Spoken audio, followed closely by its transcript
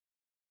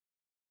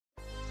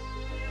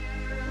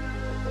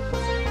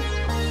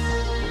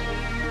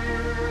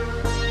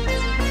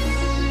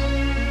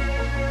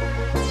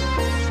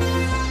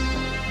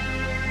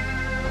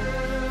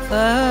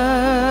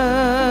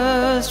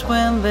first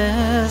when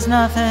there's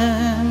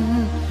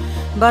nothing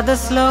but the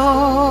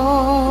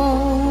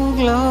slow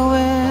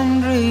glowing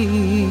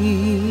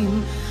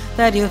dream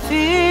that your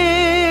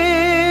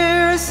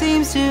fear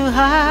seems to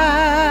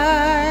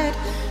hide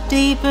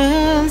deep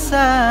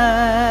inside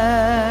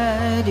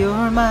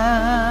your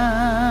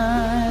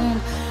mind.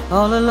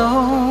 All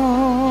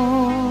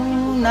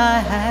alone I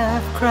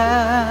have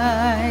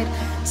cried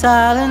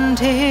silent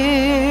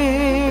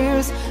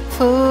tears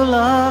full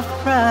of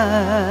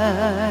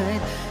pride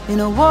in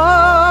a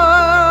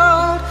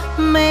world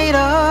made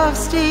of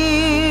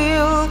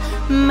steel,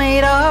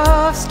 made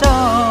of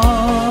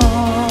stone.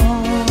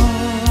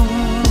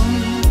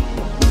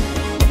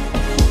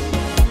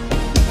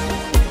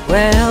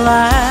 Well,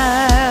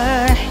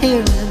 I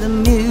hear the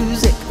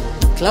music,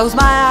 close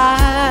my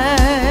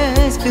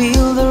eyes,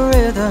 feel the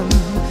rhythm,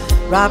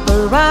 wrap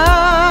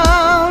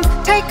around,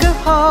 take a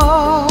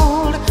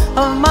hold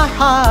of my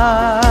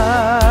heart.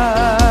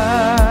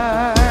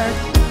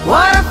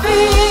 What a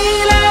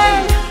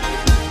feeling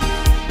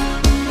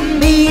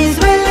means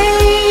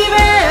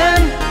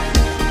believing.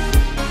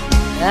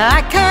 I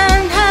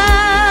can't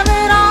have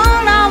it all,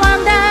 now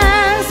I'm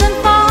dancing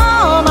for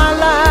my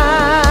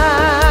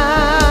life.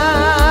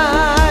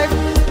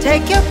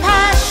 Take your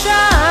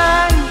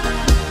passion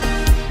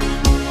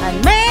and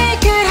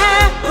make it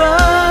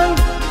happen.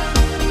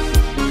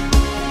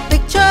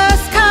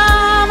 Pictures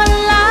come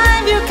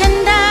alive, you can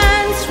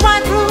dance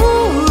right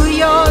through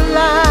your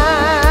life.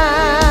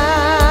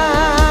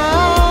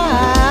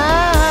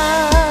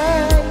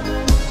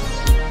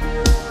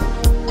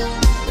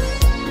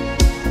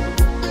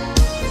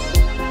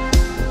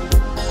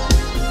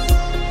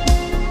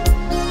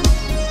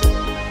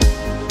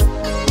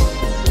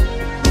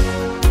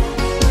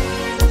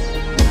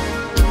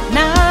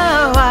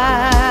 Now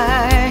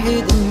I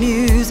hear the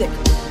music,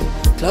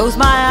 close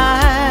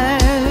my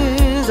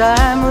eyes,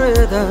 I'm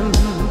rhythm.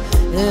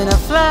 In a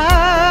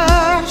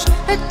flash,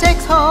 it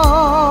takes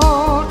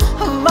hold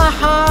of my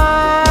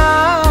heart.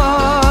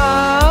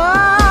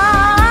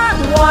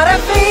 What a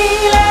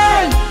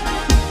feeling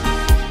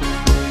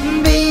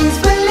means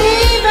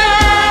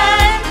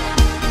believing.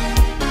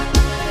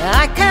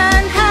 I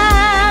can't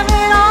have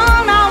it all,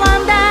 now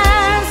I'm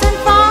dancing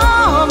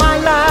for my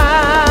life.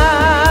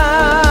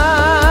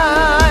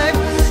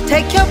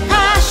 Take your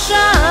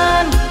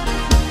passion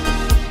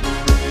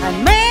and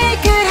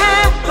make it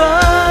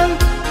happen.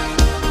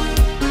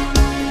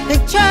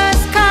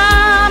 Pictures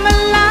come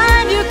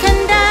alive, you can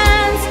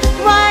dance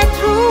right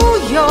through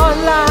your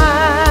life.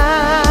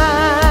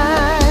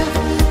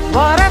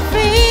 What a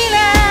feeling.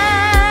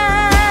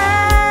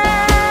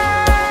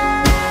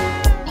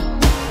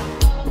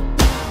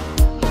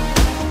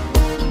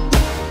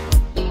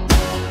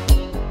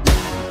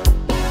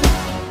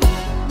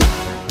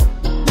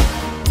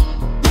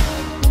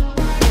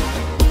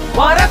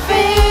 What a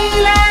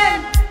feeling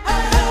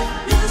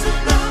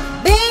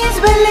means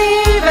believing.